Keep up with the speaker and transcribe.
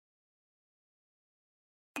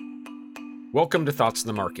Welcome to Thoughts on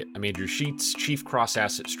the Market. I'm Andrew Sheets, Chief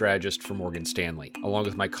Cross-Asset Strategist for Morgan Stanley. Along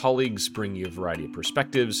with my colleagues bringing you a variety of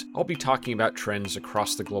perspectives, I'll be talking about trends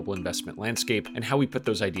across the global investment landscape and how we put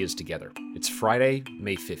those ideas together. It's Friday,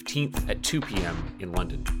 May 15th at 2 p.m. in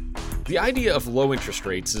London. The idea of low interest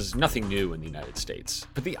rates is nothing new in the United States,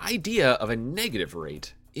 but the idea of a negative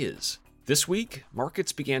rate is. This week,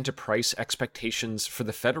 markets began to price expectations for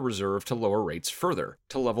the Federal Reserve to lower rates further,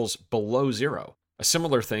 to levels below zero. A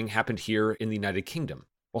similar thing happened here in the United Kingdom.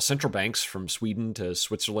 While central banks from Sweden to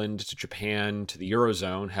Switzerland to Japan to the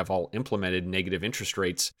Eurozone have all implemented negative interest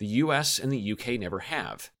rates, the US and the UK never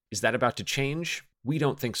have. Is that about to change? We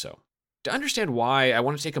don't think so. To understand why, I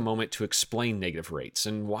want to take a moment to explain negative rates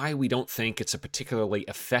and why we don't think it's a particularly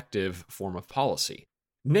effective form of policy.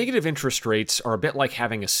 Negative interest rates are a bit like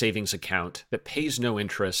having a savings account that pays no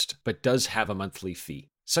interest but does have a monthly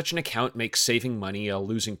fee. Such an account makes saving money a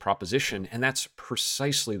losing proposition, and that's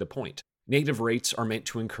precisely the point. Negative rates are meant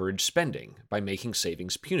to encourage spending by making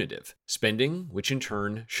savings punitive. Spending, which in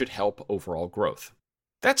turn should help overall growth.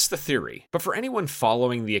 That's the theory, but for anyone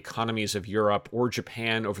following the economies of Europe or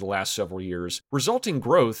Japan over the last several years, resulting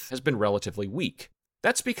growth has been relatively weak.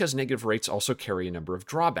 That's because negative rates also carry a number of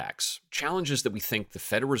drawbacks, challenges that we think the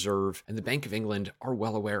Federal Reserve and the Bank of England are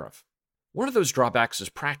well aware of. One of those drawbacks is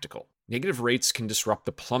practical. Negative rates can disrupt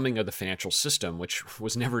the plumbing of the financial system, which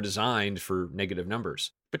was never designed for negative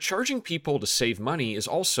numbers. But charging people to save money is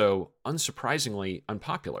also, unsurprisingly,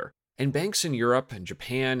 unpopular. And banks in Europe and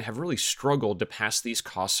Japan have really struggled to pass these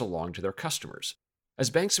costs along to their customers. As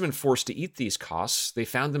banks have been forced to eat these costs, they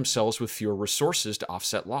found themselves with fewer resources to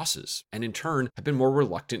offset losses, and in turn have been more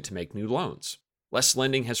reluctant to make new loans. Less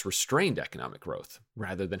lending has restrained economic growth,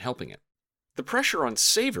 rather than helping it. The pressure on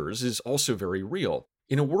savers is also very real.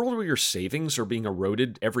 In a world where your savings are being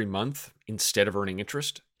eroded every month instead of earning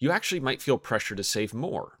interest, you actually might feel pressure to save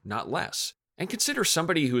more, not less. And consider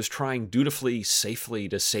somebody who is trying dutifully, safely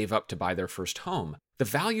to save up to buy their first home. The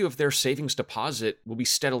value of their savings deposit will be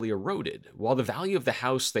steadily eroded, while the value of the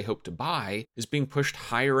house they hope to buy is being pushed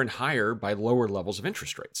higher and higher by lower levels of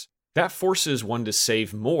interest rates. That forces one to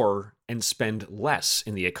save more and spend less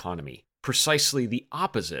in the economy, precisely the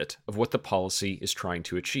opposite of what the policy is trying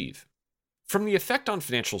to achieve. From the effect on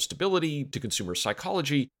financial stability to consumer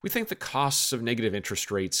psychology, we think the costs of negative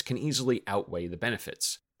interest rates can easily outweigh the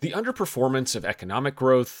benefits. The underperformance of economic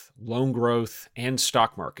growth, loan growth, and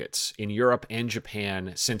stock markets in Europe and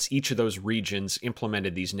Japan since each of those regions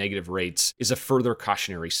implemented these negative rates is a further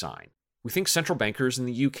cautionary sign. We think central bankers in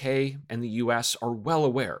the UK and the US are well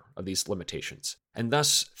aware of these limitations, and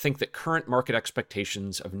thus think that current market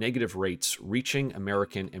expectations of negative rates reaching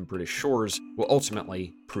American and British shores will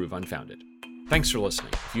ultimately prove unfounded. Thanks for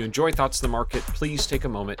listening. If you enjoy Thoughts on the Market, please take a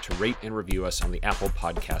moment to rate and review us on the Apple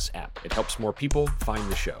Podcasts app. It helps more people find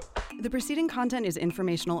the show. The preceding content is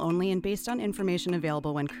informational only and based on information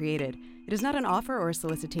available when created. It is not an offer or a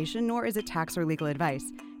solicitation, nor is it tax or legal advice.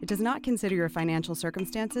 It does not consider your financial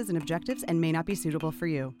circumstances and objectives and may not be suitable for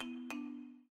you.